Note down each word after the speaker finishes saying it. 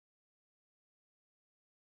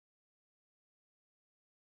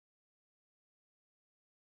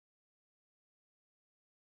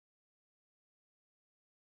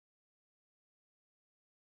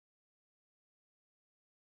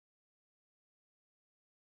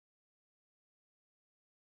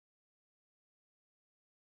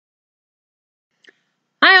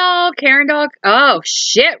Hi all, Karen Dog. Oh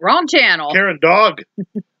shit, wrong channel. Karen Dog.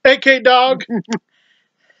 AK Dog.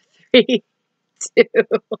 3, 2,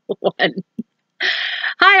 1.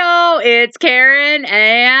 Hi all, it's Karen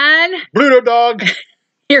and Bluto Dog.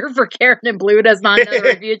 here for Karen and Bluto's non-another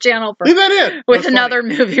review channel for, Leave that in. with That's another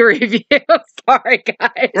funny. movie review. Sorry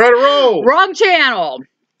guys. We're on a roll. Wrong channel.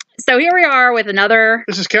 So here we are with another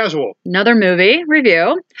This is casual. movie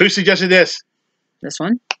review. Who suggested this? This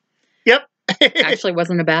one Yep. actually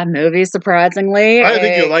wasn't a bad movie, surprisingly. I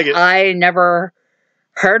think you'll like it. I never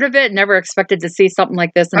heard of it, never expected to see something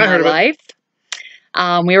like this in my life.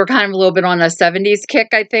 We were kind of a little bit on a 70s kick,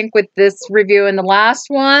 I think, with this review and the last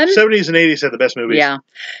one. 70s and 80s had the best movies. Yeah.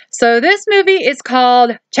 So this movie is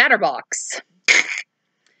called Chatterbox.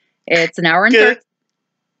 It's an hour and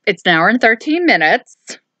it's an hour and 13 minutes.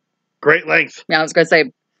 Great length. Yeah, I was going to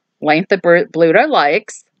say length that Bluto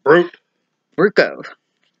likes. Bruco.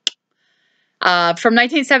 From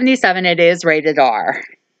 1977, it is rated R.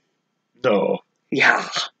 No. Yeah.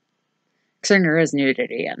 So there is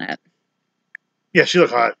nudity in it. Yeah, she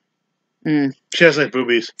looked hot. She has nice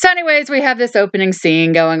boobies. So anyways, we have this opening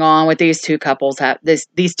scene going on with these two couples. This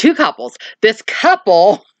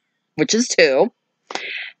couple, which is two,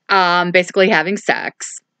 basically having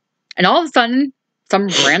sex. And all of a sudden, some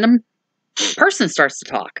random person starts to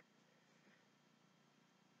talk.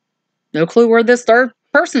 No clue where this third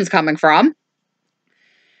person's coming from.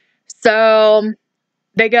 So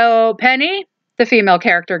they go, Penny, the female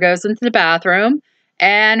character, goes into the bathroom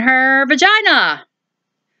and her vagina.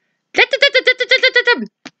 Her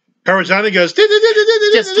vagina goes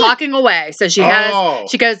just talking away. So she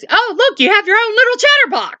goes, oh, look, you have your own little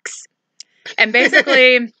chatterbox. And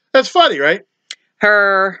basically, that's funny, right?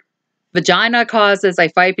 Her vagina causes a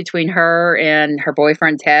fight between her and her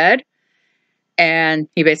boyfriend, Ted. And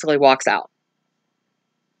he basically walks out.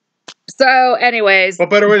 So, anyways. What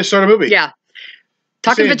better way to start a movie? Yeah.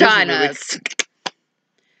 Talking vaginas. I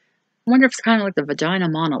wonder if it's kind of like the vagina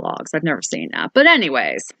monologues. I've never seen that. But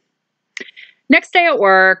anyways. Next day at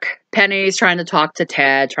work, Penny's trying to talk to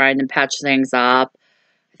Ted, trying to patch things up.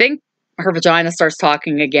 I think her vagina starts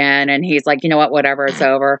talking again. And he's like, you know what, whatever, it's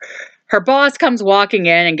over. Her boss comes walking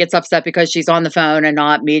in and gets upset because she's on the phone and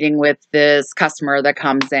not meeting with this customer that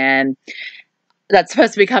comes in. That's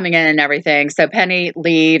supposed to be coming in and everything. So Penny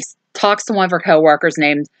leaves, talks to one of her coworkers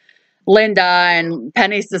named Linda, and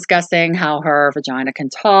Penny's discussing how her vagina can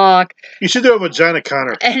talk. You should do a vagina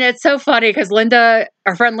counter. And it's so funny because Linda,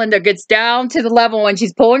 our friend Linda, gets down to the level when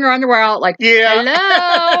she's pulling her underwear out, like,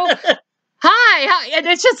 hello, hi. And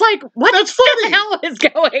it's just like, what the hell is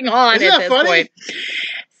going on at this point?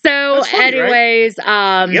 So anyways,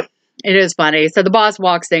 yep. It is funny. So the boss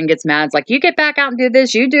walks in, gets mad. It's like, you get back out and do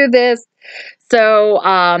this. You do this. So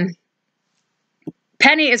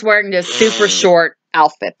Penny is wearing this super short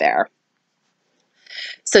outfit there.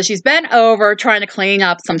 So she's bent over trying to clean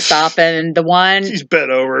up some stuff. And she's bent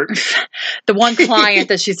over. The one client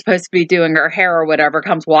that she's supposed to be doing her hair or whatever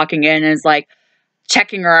comes walking in and is like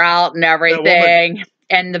checking her out and everything.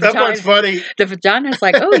 And that part's funny. The vagina's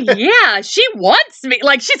like, oh yeah, she wants me.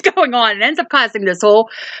 Like she's going on and ends up causing this whole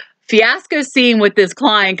fiasco scene with this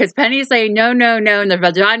client because Penny's saying no, no, no, and the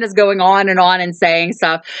vagina's going on and saying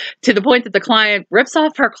stuff to the point that the client rips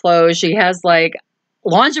off her clothes. She has like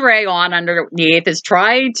lingerie on underneath, is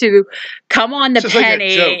trying to come on to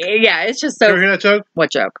Penny. Like yeah, it's just so. You ever hear that joke?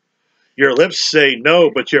 What joke? Your lips say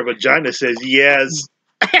no, but your vagina says yes.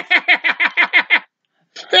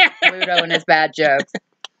 Pluto and his bad jokes.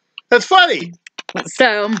 That's funny.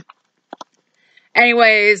 So,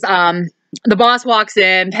 anyways, the boss walks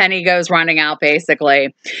in. Penny goes running out,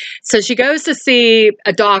 basically. So she goes to see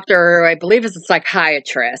a doctor, I believe is a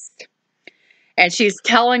psychiatrist. And she's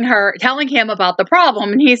telling him about the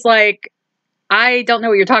problem. And he's like, I don't know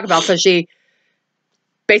what you're talking about. So she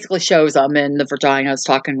basically shows him, and the vagina is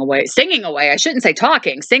singing away. I shouldn't say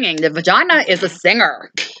talking, singing. The vagina is a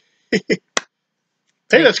singer.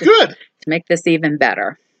 Hey, that's good. To make this even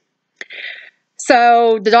better.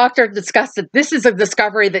 So the doctor discussed that this is a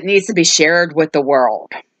discovery that needs to be shared with the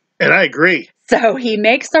world. And I agree. So he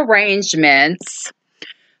makes arrangements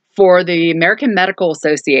for the American Medical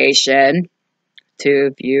Association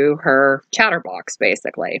to view her chatterbox,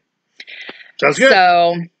 basically. Sounds good.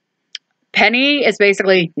 So Penny is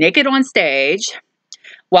basically naked on stage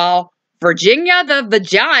while Virginia the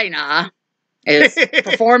vagina is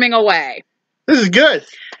performing away. This is good.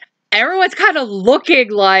 Everyone's kind of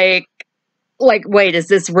looking like, wait, is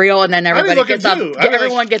this real? And then everybody gets up.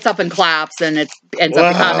 Everyone gets up and claps, and it ends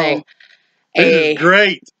up becoming a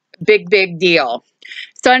great big deal.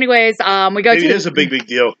 So, anyways, we go to. It is a big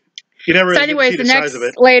deal. You never So anyways, see the size of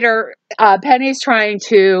it. later, Penny's trying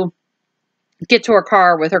to get to her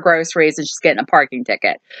car with her groceries, and she's getting a parking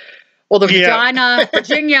ticket. Well, the vagina,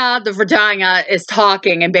 Virginia is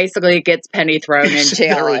talking and basically gets Penny thrown in jail.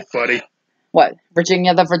 That's really funny. What?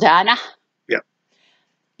 Virginia the vagina? Yep.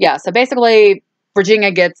 Yeah, so basically,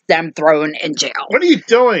 Virginia gets them thrown in jail. What are you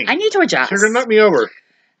doing? I need to adjust. You're going to knock me over.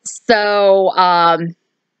 So,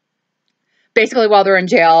 basically, while they're in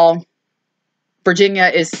jail,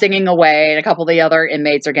 Virginia is singing away, and a couple of the other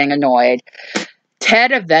inmates are getting annoyed.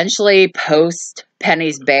 Ted eventually posts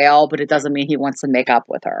Penny's bail, but it doesn't mean he wants to make up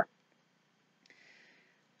with her.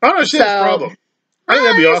 I don't understand his problem. I think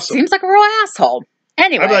that'd be awesome. Seems like a real asshole.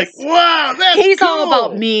 Anyway, I'd be like, wow, that's he's cool. all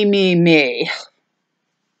about me, me, me.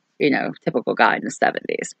 You know, typical guy in the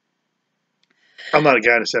 70s. I'm not a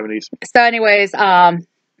guy in the 70s. So anyways,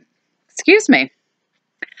 excuse me.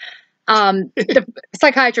 The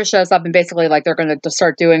psychiatrist shows up and basically like they're going to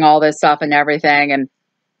start doing all this stuff and everything. And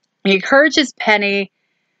he encourages Penny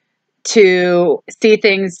to see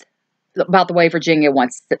things about the way Virginia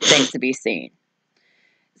wants things to be seen.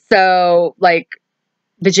 So, like,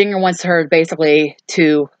 Virginia wants her basically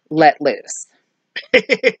to let loose.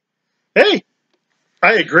 Hey,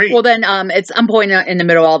 I agree. Well, then at some point in the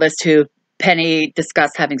middle of all this, too, Penny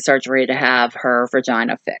discussed having surgery to have her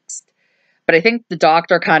vagina fixed. But I think the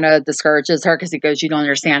doctor kind of discourages her because he goes, you don't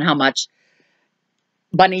understand how much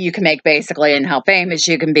money you can make, basically, and how famous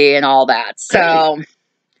you can be and all that. So,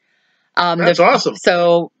 hey, that's awesome.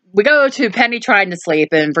 So we go to Penny trying to sleep,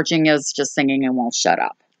 and Virginia's just singing and won't shut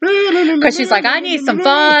up. Because she's like, I need some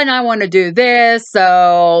fun. I want to do this.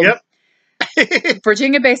 So yep.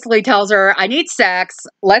 Virginia basically tells her, I need sex.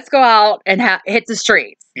 Let's go out and hit the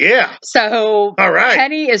streets. Yeah. So all right.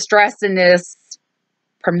 Penny is dressed in this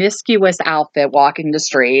promiscuous outfit walking the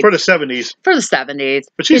street. For the 70s. For the 70s.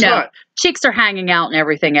 But she's hot. Cheeks are hanging out and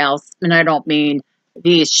everything else. And I don't mean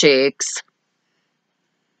these cheeks.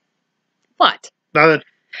 What? Nothing.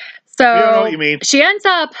 So you don't know what you mean. She ends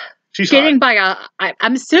up getting by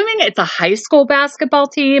I'm assuming it's a high school basketball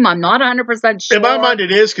team. I'm not 100% sure. In my mind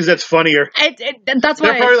it is, because that's funnier. That's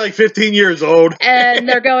why. They're probably like 15 years old. And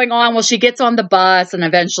they're going on. Well, she gets on the bus and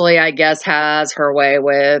eventually, I guess, has her way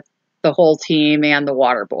with the whole team and the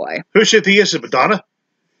water boy. Who should he is? Madonna?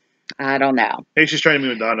 I don't know. Maybe she's trying to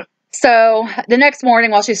be Madonna. So the next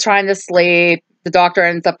morning while she's trying to sleep, the doctor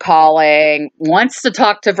ends up calling, wants to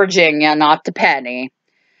talk to Virginia, not to Penny.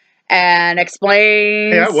 And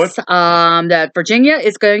explains that Virginia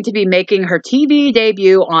is going to be making her TV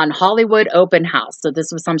debut on Hollywood Open House. So this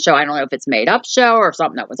was some show. I don't know if it's a made-up show or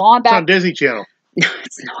something that was on back. It's on Disney Channel. No,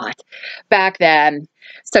 it's not. Back then.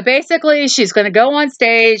 So basically, she's going to go on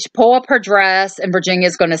stage, pull up her dress, and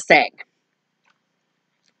Virginia's going to sing.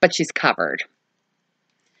 But she's covered.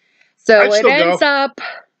 So it ends up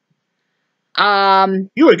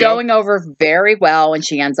going over very well, and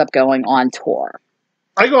she ends up going on tour.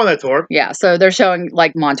 I go on that tour. Yeah, so they're showing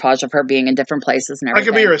like montage of her being in different places and everything.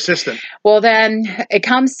 I could be her assistant. Well, then it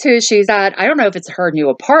comes to she's at, I don't know if it's her new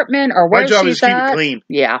apartment or where she's at. My job is to keep it clean.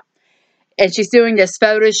 Yeah. And she's doing this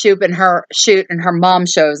photo shoot and her mom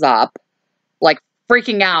shows up, like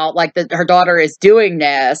freaking out, like her daughter is doing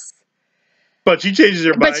this. But she changes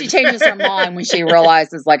her mind. But she changes her mind when she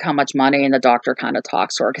realizes like how much money, and the doctor kind of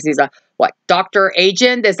talks to her because he's a doctor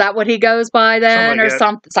agent? Is that what he goes by then, or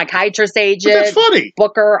some psychiatrist agent? But that's funny.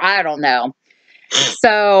 Booker, I don't know.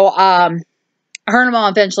 So her and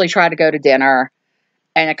mom eventually try to go to dinner,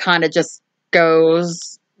 and it kind of just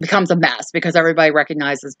becomes a mess because everybody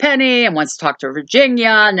recognizes Penny and wants to talk to Virginia,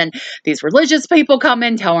 and then these religious people come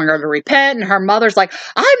in telling her to repent, and her mother's like,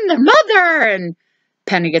 I'm the mother, and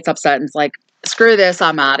Penny gets upset and is like, screw this,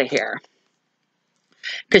 I'm out of here.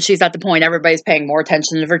 Because she's at the point everybody's paying more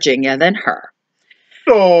attention to Virginia than her.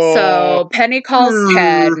 Aww. So Penny calls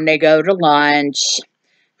Ted and they go to lunch,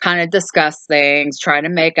 kind of discuss things, trying to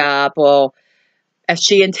make up. Well, as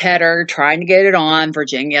she and Ted are trying to get it on,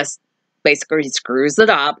 Virginia basically screws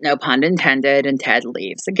it up, no pun intended, and Ted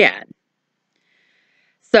leaves again.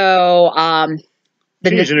 So,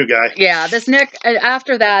 he's a new guy. Yeah,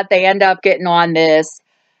 after that, they end up getting on this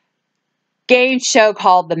game show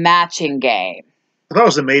called The Matching Game. I thought it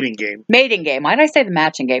was the mating game. Mating game. Why did I say the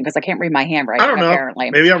matching game? Because I can't read my handwriting, I don't know. Apparently.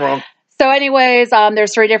 Maybe I'm wrong. So anyways,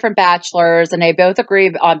 there's 3 different bachelors, and they both agree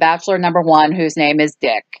on bachelor number 1, whose name is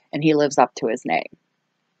Dick, and he lives up to his name.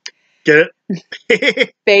 Get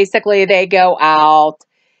it? Basically, they go out.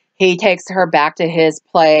 He takes her back to his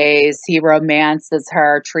place. He romances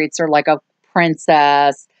her, treats her like a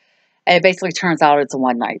princess. And it basically turns out it's a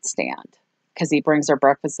one-night stand because he brings her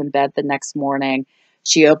breakfast in bed the next morning.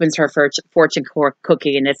 She opens her fortune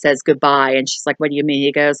cookie and it says goodbye. And she's like, what do you mean?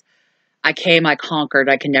 He goes, I came, I conquered,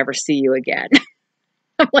 I can never see you again.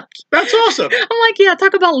 I'm like, that's awesome. I'm like, yeah,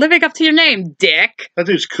 talk about living up to your name, dick. That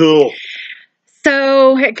dude's cool.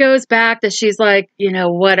 So it goes back that she's like, you know,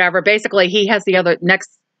 whatever. Basically, he has the other next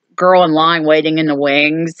girl in line waiting in the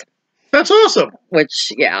wings. That's awesome.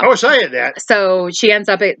 Which, yeah. I wish I had that. So she ends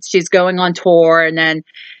up, she's going on tour, and then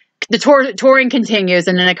the touring continues,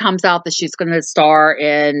 and then it comes out that she's going to star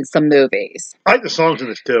in some movies. I like the songs in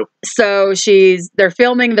this too. So they're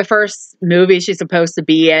filming the first movie she's supposed to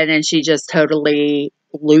be in, and she just totally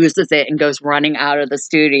loses it and goes running out of the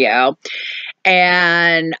studio.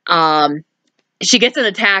 And she gets in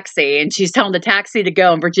a taxi, and she's telling the taxi to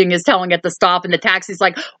go, and Virginia's telling it to stop, and the taxi's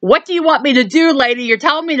like, what do you want me to do, lady? You're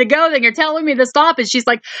telling me to go, then you're telling me to stop. And she's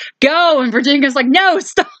like, go. And Virginia's like, no,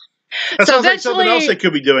 stop. That sounds like something else they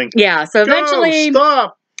could be doing. Yeah, so eventually...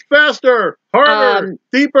 stop, faster, harder,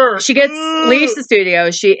 deeper. She leaves the studio,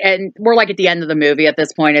 and we're like at the end of the movie at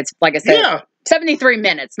this point. It's, like I said, 73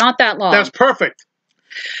 minutes, not that long. That's perfect.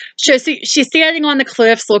 She's standing on the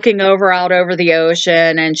cliffs looking out over the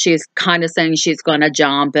ocean, and she's kind of saying she's going to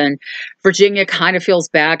jump, and Virginia kind of feels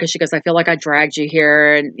bad because she goes, I feel like I dragged you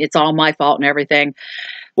here, and it's all my fault and everything.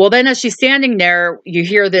 Well, then as she's standing there, you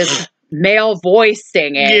hear this male voice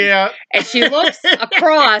singing. Yeah. And she looks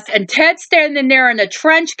across, and Ted's standing there in a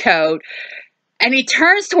trench coat, and he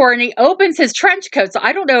turns to her and he opens his trench coat. So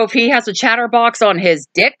I don't know if he has a chatterbox on his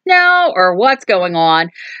dick now or what's going on,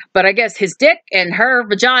 but I guess his dick and her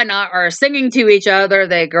vagina are singing to each other.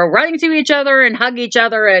 They go running to each other and hug each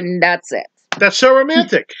other, and that's it. That's so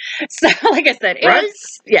romantic. So, like I said,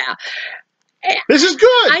 yeah. This is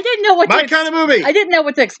good. I didn't know what my kind of movie. I didn't know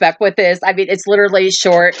what to expect with this. I mean, it's literally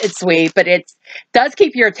short, it's sweet, but it does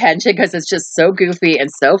keep your attention because it's just so goofy and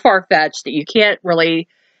so far-fetched that you can't really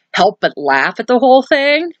help but laugh at the whole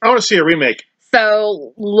thing. I want to see a remake.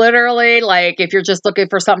 So literally, like, if you're just looking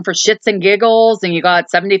for something for shits and giggles and you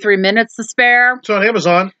got 73 minutes to spare. It's on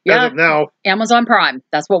Amazon as of now. Amazon Prime.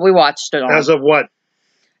 That's what we watched it on. As of what?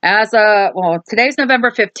 Well, today's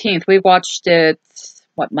November 15th. We watched it,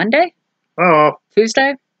 what, Monday? Oh.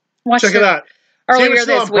 Tuesday? Check it out. Earlier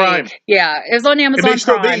this week. Prime. Yeah, it was on Amazon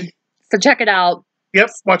Prime. So check it out. Yep,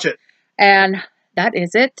 watch it. And that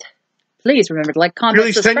is it. Please remember to like, comment, You're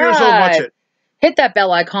at least 10 years old, watch it. Hit that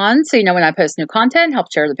bell icon so you know when I post new content.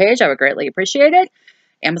 Help share the page. I would greatly appreciate it.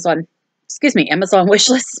 Amazon wish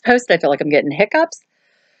list is posted. I feel like I'm getting hiccups.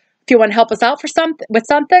 If you want to help us out with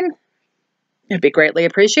something, it'd be greatly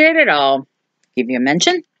appreciated. I'll give you a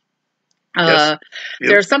mention. Yes. If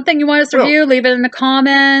there's something you want us to review, leave it in the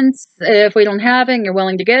comments. If we don't have it and you're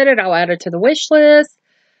willing to get it, I'll add it to the wish list.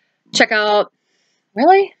 Check out,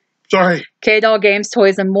 really? Sorry. K-Doll Games,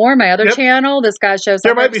 Toys, and More, my other channel. This guy shows up.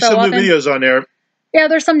 There might be some new videos on there. Yeah,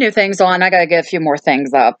 there's some new things on. I got to get a few more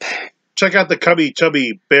things up. Check out the Cubby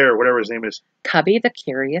Chubby Bear, whatever his name is. Cubby the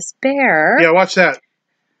Curious Bear. Yeah, watch that.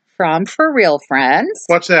 From For Real Friends.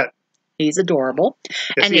 Watch that. He's adorable.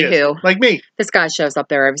 Yes, Anywho, he is. Like me. This guy shows up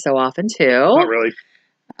there every so often, too. Not really.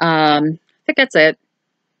 I think that's it.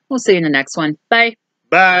 We'll see you in the next one. Bye.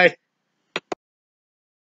 Bye.